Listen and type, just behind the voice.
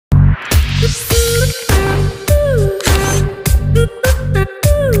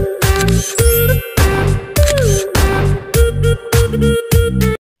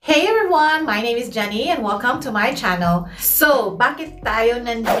name is Jenny and welcome to my channel. So, bakit tayo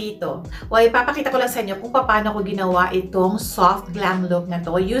nandito? Well, ipapakita ko lang sa inyo kung paano ko ginawa itong soft glam look na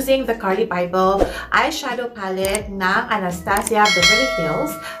to using the Carli Bybel Eyeshadow Pallete ng Anastasia Beverly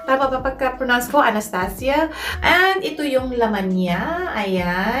Hills. Tama ba pagka-pronounce ko? Anastasia. And ito yung laman niya.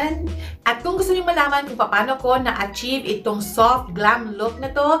 Ayan. At kung gusto niyo malaman kung paano ko na-achieve itong soft glam look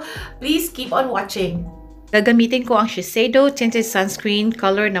na to, please keep on watching. Gagamitin ko ang Shiseido Tinted Sunscreen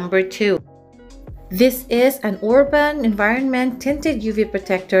Color Number 2. This is an Urban Environment Tinted UV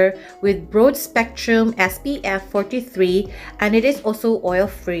Protector with broad spectrum SPF 43 and it is also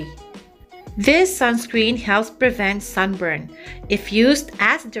oil-free. This sunscreen helps prevent sunburn. If used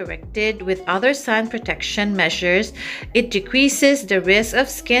as directed with other sun protection measures, it decreases the risk of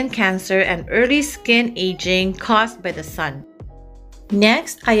skin cancer and early skin aging caused by the sun.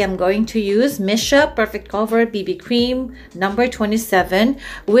 Next, I am going to use Misha Perfect Cover BB Cream number 27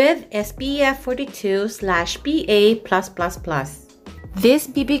 with SPF 42/PA+++.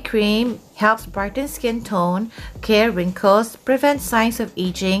 This BB cream helps brighten skin tone, clear wrinkles, prevent signs of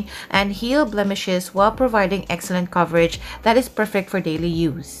aging, and heal blemishes while providing excellent coverage that is perfect for daily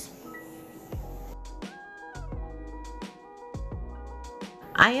use.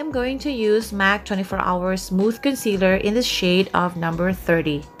 I am going to use MAC 24 Hour Smooth Concealer in the shade of number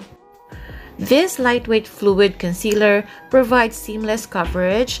 30. This lightweight fluid concealer provides seamless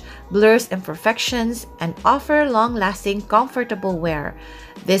coverage, blurs imperfections, and offers long-lasting, comfortable wear.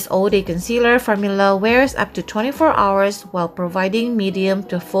 This all-day concealer formula wears up to 24 hours while providing medium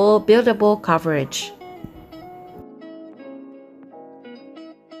to full buildable coverage.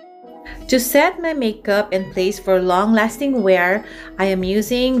 To set my makeup in place for long-lasting wear, I am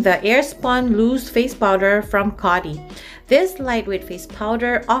using the Airspun Loose Face Powder from Coty. This lightweight face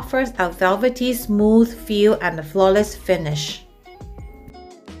powder offers a velvety smooth feel and a flawless finish.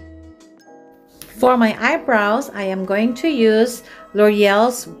 For my eyebrows, I am going to use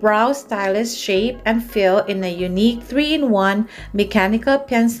L'Oreal's Brow Stylist Shape and Fill in a unique 3-in-1 mechanical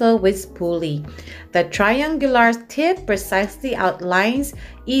pencil with spoolie. The triangular tip precisely outlines,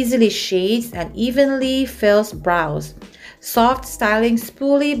 easily shades, and evenly fills brows. Soft styling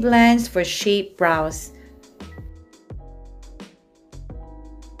spoolie blends for shaped brows.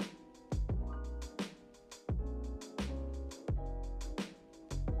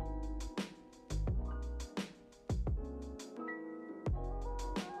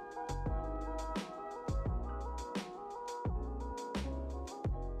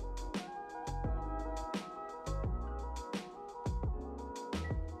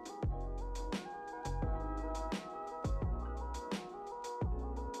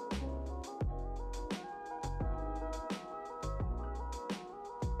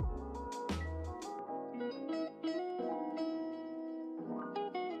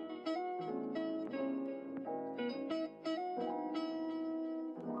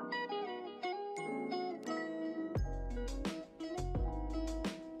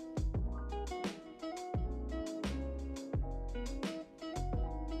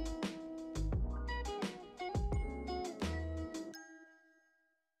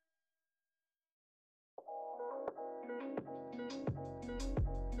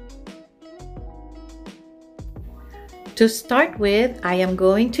 To start with, I am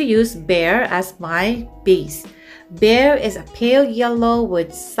going to use Bare as my base. Bare is a pale yellow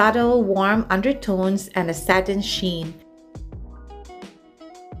with subtle warm undertones and a satin sheen.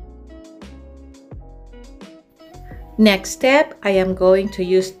 Next step, I am going to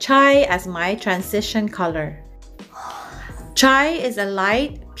use Chai as my transition color. Chai is a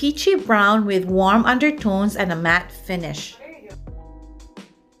light peachy brown with warm undertones and a matte finish.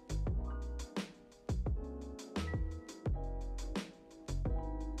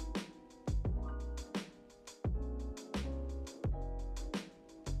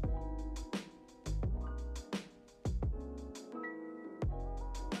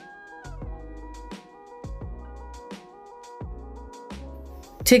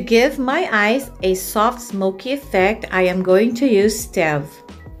 To give my eyes a soft smoky effect, I am going to use Steve.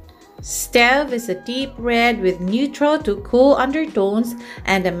 Steve is a deep red with neutral to cool undertones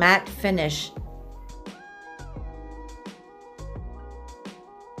and a matte finish.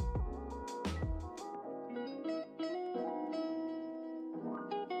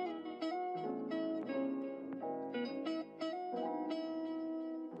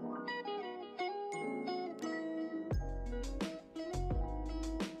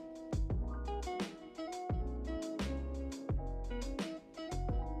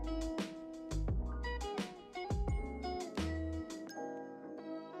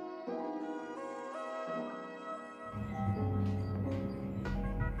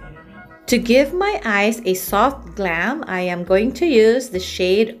 To give my eyes a soft glam, I am going to use the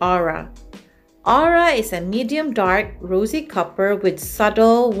shade Aura. Aura is a medium dark rosy copper with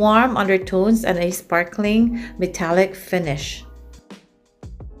subtle warm undertones and a sparkling metallic finish.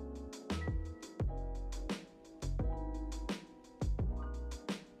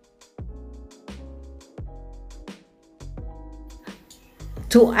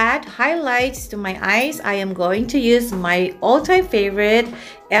 To add highlights to my eyes, I am going to use my all-time favorite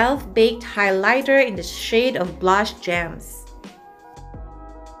e.l.f. Baked Highlighter in the shade of Blush Gems.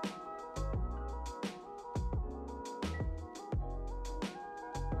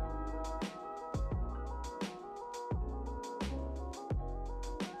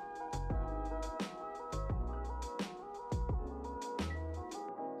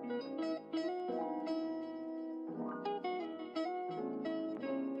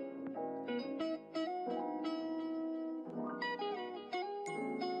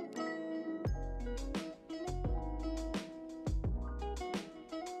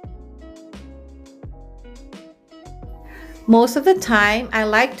 Most of the time, I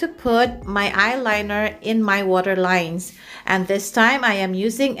like to put my eyeliner in my waterlines, and this time I am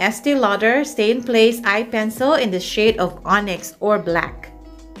using Estee Lauder Stay in Place Eye Pencil in the shade of Onyx or Black.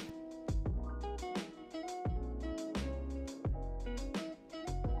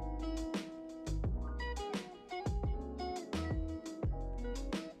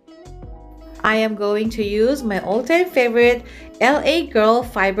 I am going to use my all-time favorite LA Girl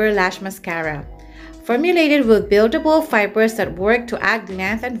Fiber Lash Mascara. Formulated with buildable fibers that work to add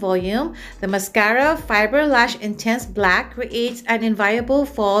length and volume, the Mascara Fiber Lash Intense Black creates an inviolable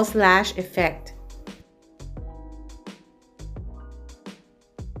false lash effect.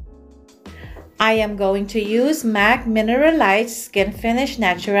 I am going to use MAC Mineralized Skin Finish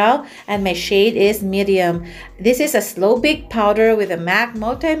Natural and my shade is Medium. This is a slow bake powder with a MAC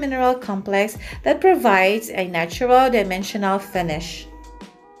Multi-Mineral Complex that provides a natural dimensional finish.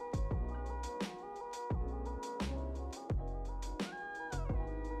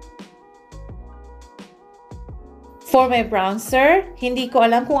 For my bronzer, hindi ko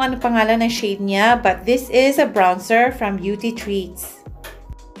alam kung ano pangalan ng shade niya, but this is a bronzer from Beauty Treats.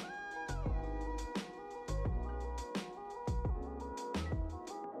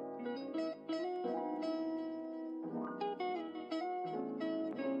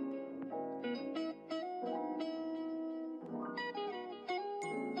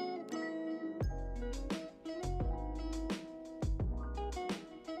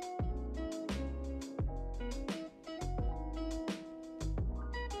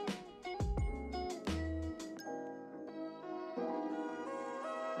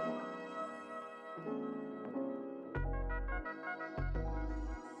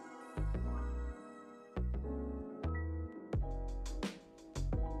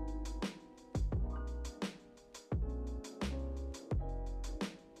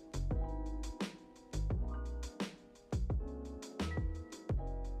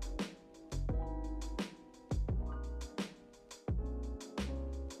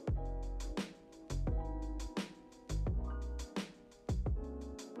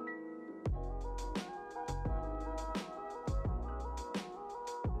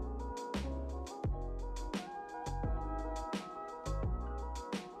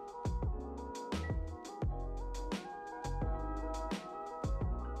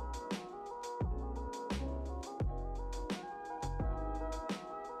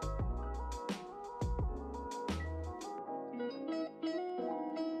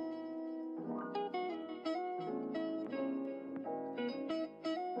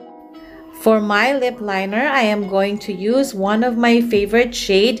 For my lip liner, I am going to use one of my favorite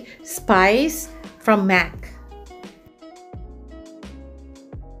shade, Spice from MAC.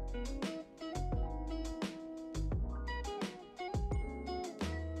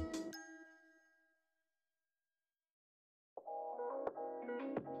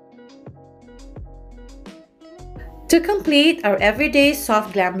 To complete our everyday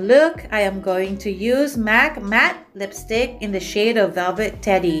soft glam look, I am going to use MAC Matte Lipstick in the shade of Velvet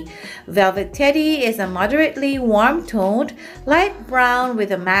Teddy. Velvet Teddy is a moderately warm-toned, light brown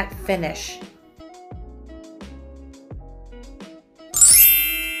with a matte finish.